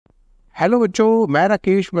Hello बच्चों, मैं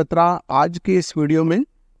राकेश बत्रा। आज के इस वीडियो में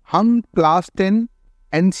हम क्लास 10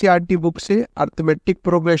 एनसीईआरटी बुक से अर्थमेटिक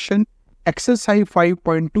प्रोग्रेशन एक्सरसाइज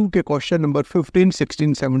 5.2 के क्वेश्चन नंबर 15,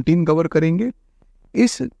 16, 17 कवर करेंगे।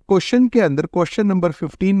 इस क्वेश्चन के अंदर क्वेश्चन नंबर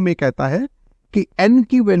 15 में कहता है कि n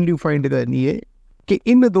की वैल्यू फाइंड करनी है कि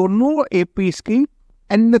इन दोनों एपीज की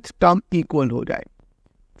nth टर्म इक्वल हो जाए।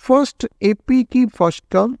 फर्स्ट एपी की फर्स्ट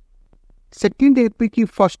टर्म सेकेंड एपी की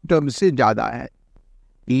फर्स्ट टर्म से ज्यादा है,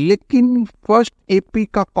 लेकिन फर्स्ट एपी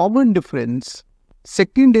का कॉमन डिफरेंस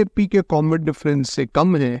सेकेंड एपी के कॉमन डिफरेंस से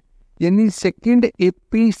कम है। यानी सेकेंड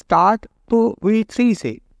एपी स्टार्ट तो हुई 3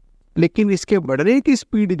 से, लेकिन इसके बढ़ने की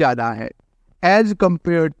स्पीड ज्यादा है as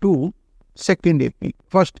compare to second AP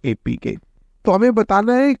first AP के। तो हमें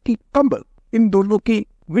बताना है कि कब इन दोनों की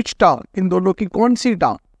विच टर्म, इन दोनों की कौन सी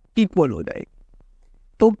टर्म इक्वल हो जाएगी।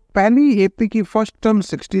 तो पहली एपी की first term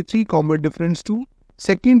 63 common difference 2,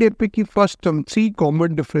 second AP की फर्स्ट टर्म 3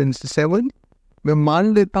 कॉमन डिफरेंस 7। मैं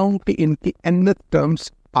मान लेता हूं कि इनकी nth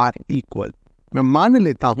टर्म्स आर इक्वल। मैं मान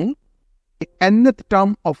लेता हूं कि nth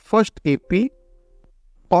term of first AP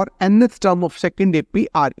और nth term of second AP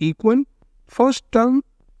are equal.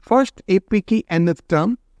 First AP की nth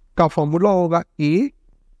टर्म का फॉर्मूला होगा a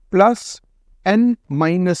plus n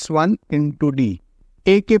minus 1 into D.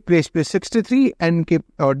 ए के प्लेस पे 63, n के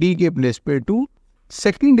और डी के प्लेस पे 2।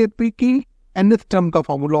 सेकेंड एपी की nth टर्म का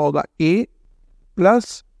फॉर्मूला होगा a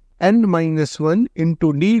plus n minus 1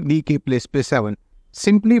 into D, D के प्लेस पे 7।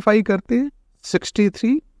 सिंप्लीफाई करते हैं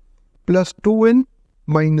 63 प्लस 2n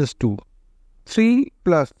माइनस 2, 3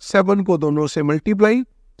 प्लस 7 को दोनों से मल्टीप्लाई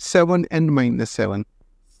 7n माइनस 7।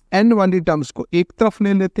 n वाली टर्म्स को एक तरफ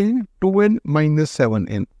ले लेते हैं 2n माइनस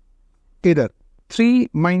 7n। इधर 3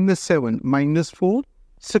 माइनस 7 माइनस 4,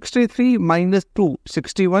 63 माइनस 2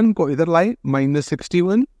 61 को इधर लाए minus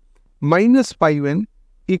 61, minus 5n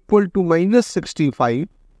equal to minus 65,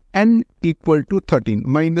 n equal to 13।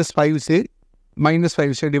 Minus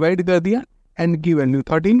 5 से डिवाइड कर दिया, n की value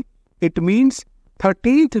 13। It means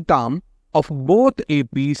 13th term of both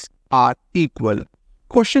APs are equal.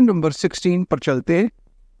 Question number 16 पर चलते हैं।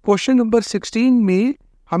 क्वेश्चन नंबर 16 में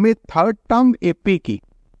हमें थर्ड टर्म एपी की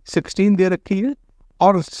 16 दे रखी है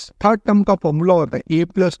और थर्ड टर्म का फॉर्मूला होता है a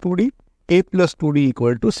plus 2d, a plus 2d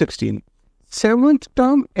equal to 16। Seventh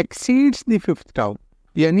term exceeds the fifth term,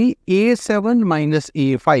 यानी a7 minus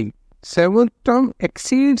a5। Seventh term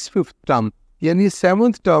exceeds fifth term, यानी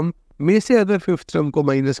सेवंथ टर्म में से अगर फिफ्थ टर्म को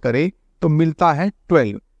माइनस करें तो मिलता है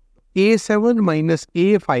 12। a7 माइनस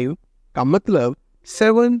a5 का मतलब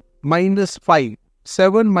 7 minus 5,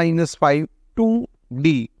 7 minus 5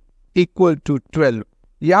 2d equal to 12।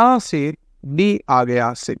 यहां से d आ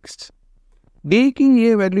गया 6। d की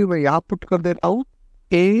ये वैल्यू मैं यहां पुट कर देता हूं,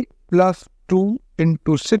 a plus 2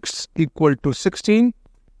 into 6 equal to 16,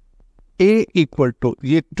 a equal to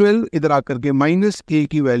ये 12 इधर आकर के माइनस a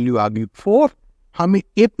की वैल्यू आ गई 4। हमें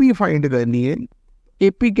AP फाइंड करनी है।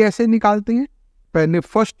 AP कैसे निकालते हैं? पहले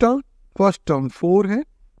फर्स्ट टर्म 4 है,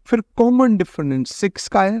 फिर कॉमन डिफरेंस 6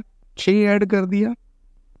 का है, 6 ऐड कर दिया,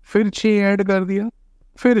 फिर 6 ऐड कर दिया,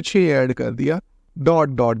 फिर 6 ऐड कर दिया, डॉट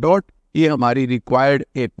डॉट डॉट, ये हमारी रिक्वायर्ड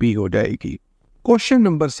AP हो जाएगी। Question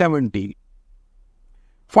number 70,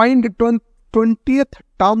 find 20th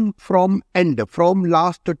term from and, from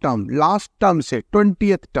last term से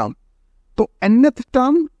 20th टर्म। तो nth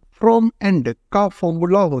टर्म फ्रॉम एंड का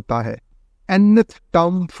फॉर्मूला होता है nth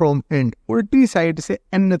टर्म फ्रॉम एंड, उल्टी साइड से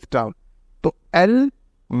nth टर्म, तो L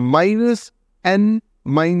minus n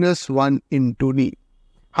minus 1 into D.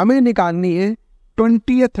 हमें निकालनी है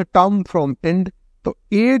 20th टर्म फ्रॉम एंड, तो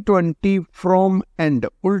A20 फ्रॉम एंड,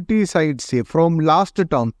 उल्टी साइड से from last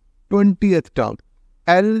term 20th term,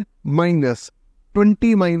 L minus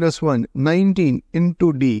 20 minus 1 19 into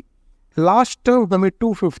D. Last term हमें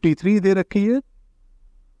 253 दे रखी है,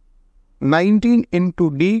 19 इंटू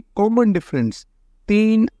डी, कॉमन डिफरेंस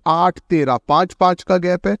 3 8 13, 5 5 का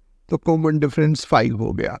गैप है तो कॉमन डिफरेंस 5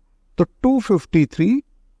 हो गया। तो 253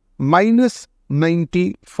 माइनस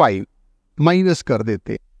 95 माइनस कर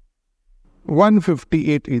देते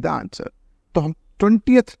 158 इज द आंसर। तो हम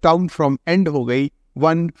 20th टर्म फ्रॉम एंड हो गई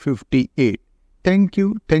 158। Thank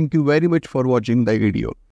you very much for watching the video.